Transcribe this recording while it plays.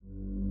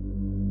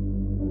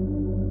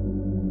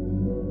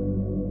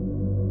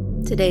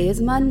Today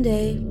is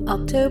Monday,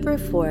 October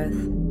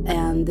 4th,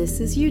 and this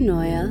is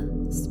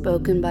Eunoia,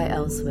 spoken by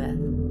Elswith.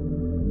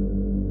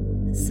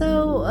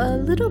 So, a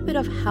little bit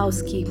of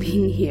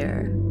housekeeping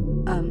here.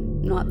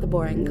 Not the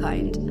boring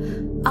kind.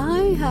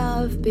 I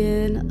have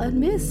been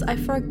amiss. I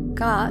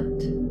forgot,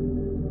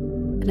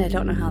 and I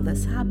don't know how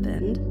this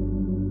happened,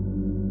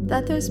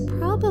 that there's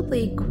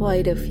probably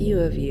quite a few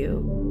of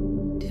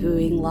you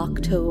doing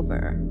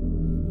Locktober.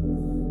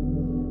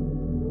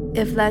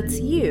 If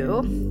that's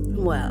you,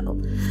 well,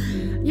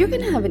 you're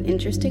gonna have an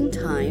interesting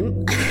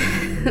time.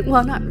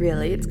 Well, not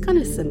really. It's kind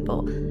of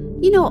simple.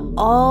 You know,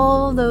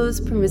 all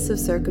those permissive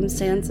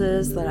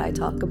circumstances that I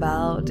talk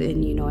about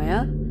in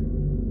Eunoia?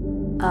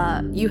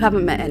 You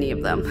haven't met any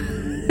of them.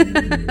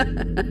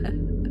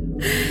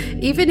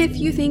 Even if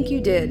you think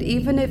you did,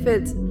 even if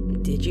it's,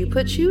 did you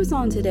put shoes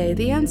on today?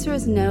 The answer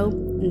is no,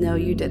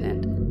 you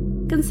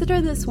didn't.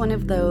 Consider this one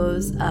of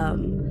those,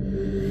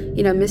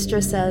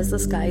 Mistress says the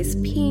sky's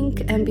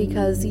pink, and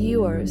because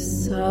you are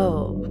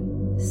so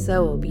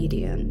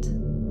obedient,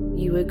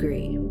 you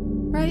agree,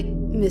 right?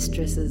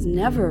 Mistress is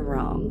never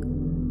wrong.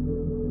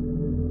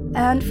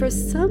 And for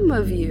some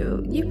of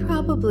you, you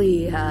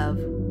probably have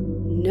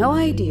no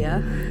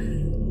idea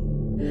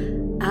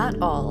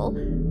at all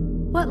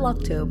what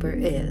Locktober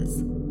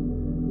is.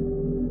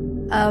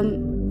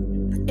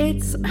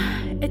 It's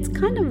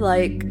kind of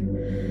like,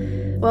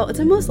 well, it's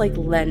almost like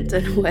Lent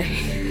in a way.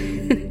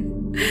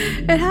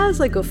 It has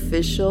like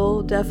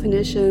official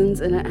definitions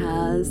and it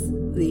has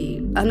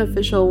the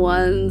unofficial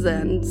ones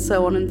and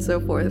so on and so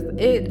forth.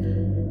 It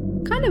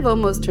kind of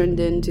almost turned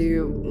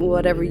into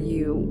whatever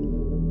you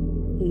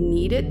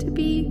need it to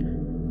be.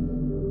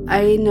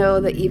 I know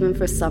that even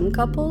for some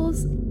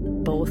couples,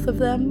 both of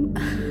them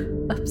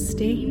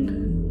abstain.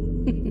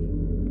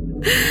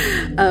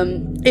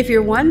 If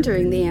you're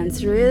wondering, the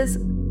answer is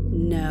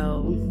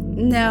no.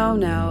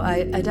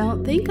 I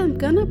don't think I'm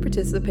gonna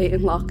participate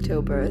in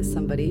Locktober as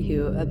somebody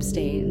who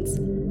abstains,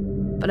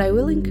 but I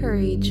will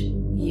encourage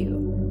you.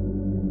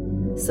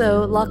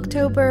 So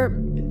Locktober,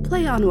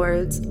 play on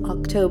words.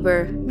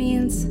 October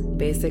means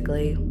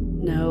basically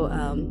no,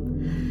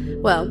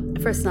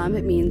 for some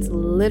it means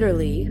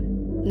literally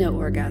no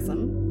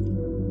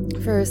orgasm.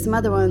 For some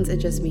other ones it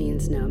just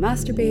means no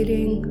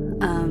masturbating,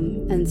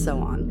 and so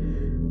on.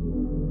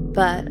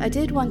 But I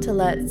did want to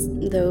let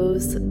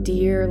those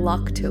dear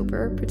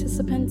Locktober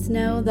participants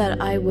know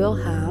that I will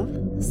have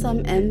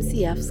some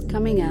MCFs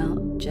coming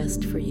out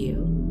just for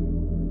you.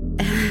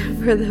 And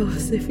for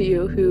those of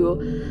you who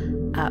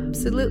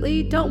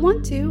absolutely don't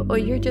want to, or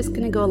you're just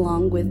going to go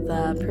along with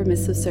the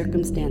permissive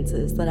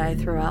circumstances that I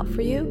throw out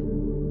for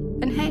you,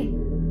 and hey,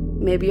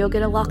 maybe you'll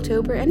get a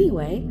Locktober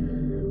anyway,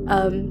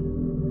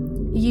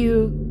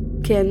 you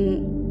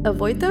can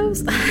avoid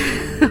those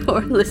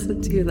or listen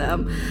to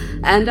them.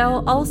 And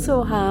I'll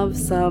also have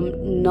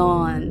some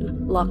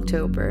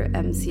non-Locktober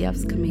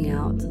MCFs coming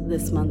out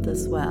this month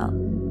as well.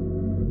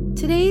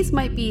 Today's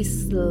might be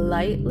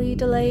slightly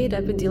delayed.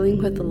 I've been dealing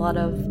with a lot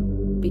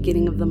of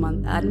beginning of the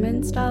month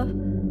admin stuff,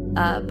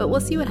 but we'll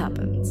see what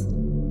happens.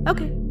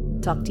 Okay,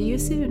 talk to you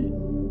soon.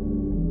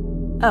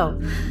 Oh,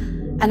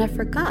 and I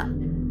forgot.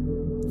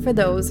 For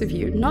those of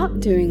you not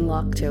doing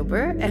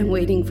Locktober and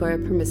waiting for a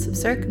permissive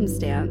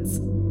circumstance,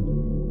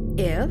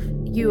 if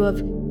you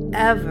have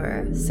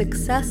ever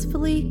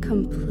successfully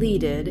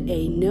completed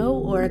a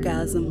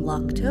no-orgasm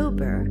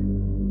Locktober,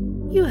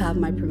 you have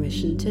my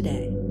permission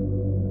today.